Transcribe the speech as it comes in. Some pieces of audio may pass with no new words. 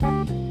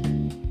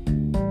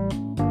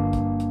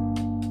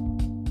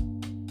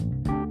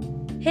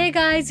Hey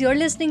guys, you're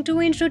listening to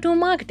Intro to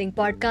Marketing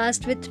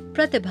podcast with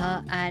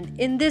Pratibha, and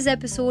in this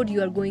episode,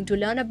 you are going to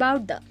learn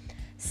about the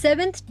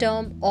seventh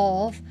term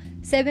of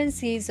 7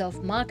 C's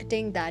of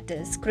marketing, that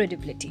is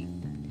credibility.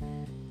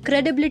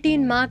 Credibility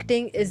in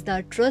marketing is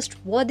the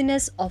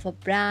trustworthiness of a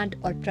brand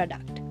or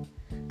product.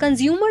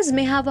 Consumers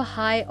may have a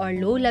high or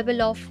low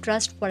level of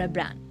trust for a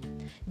brand,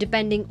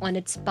 depending on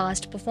its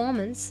past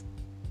performance.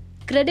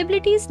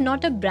 Credibility is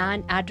not a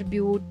brand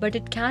attribute, but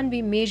it can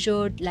be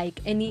measured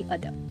like any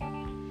other.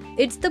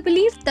 It's the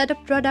belief that a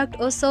product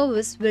or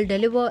service will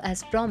deliver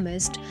as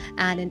promised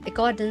and in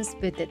accordance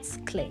with its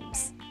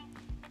claims.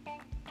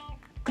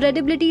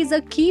 Credibility is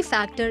a key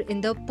factor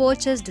in the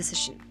purchase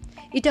decision.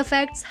 It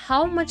affects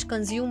how much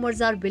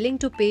consumers are willing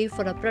to pay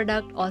for a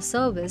product or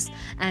service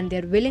and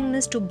their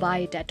willingness to buy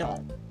it at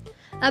all.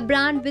 A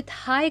brand with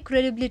high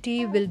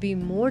credibility will be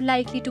more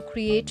likely to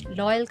create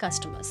loyal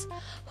customers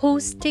who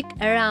stick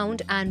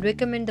around and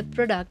recommend the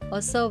product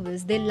or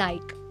service they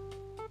like.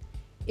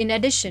 In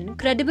addition,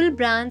 credible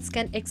brands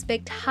can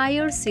expect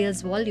higher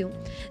sales volume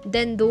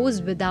than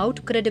those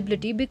without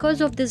credibility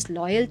because of this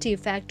loyalty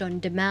effect on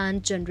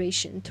demand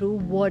generation through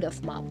word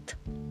of mouth.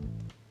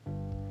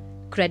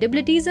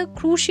 Credibility is a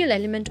crucial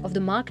element of the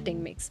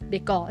marketing mix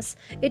because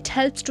it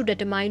helps to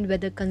determine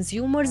whether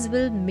consumers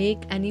will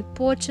make any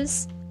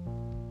purchase.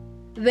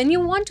 When you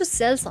want to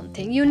sell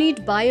something, you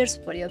need buyers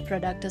for your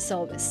product or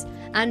service,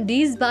 and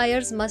these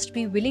buyers must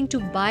be willing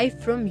to buy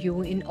from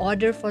you in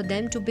order for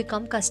them to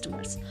become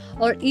customers,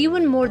 or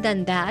even more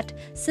than that,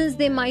 since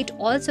they might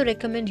also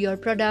recommend your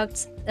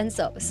products and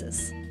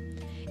services.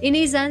 In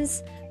a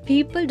sense,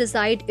 people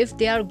decide if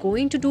they are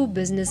going to do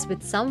business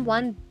with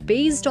someone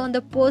based on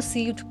the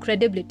perceived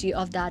credibility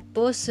of that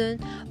person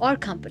or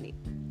company.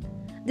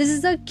 This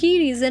is a key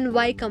reason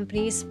why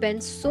companies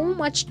spend so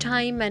much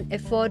time and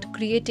effort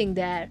creating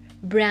their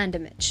brand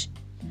image,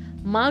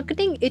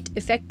 marketing it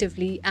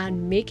effectively,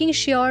 and making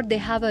sure they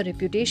have a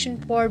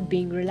reputation for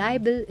being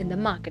reliable in the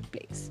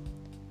marketplace.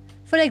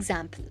 For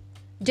example,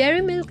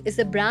 dairy milk is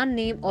the brand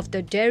name of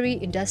the dairy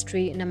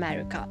industry in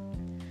America.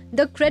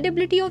 The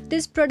credibility of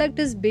this product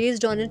is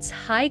based on its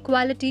high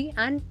quality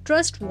and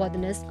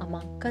trustworthiness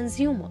among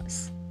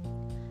consumers.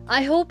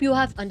 I hope you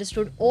have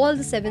understood all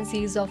the 7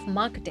 C's of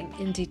marketing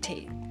in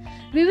detail.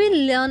 We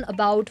will learn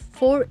about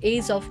 4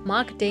 A's of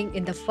marketing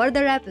in the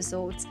further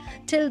episodes.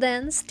 Till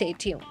then, stay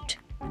tuned.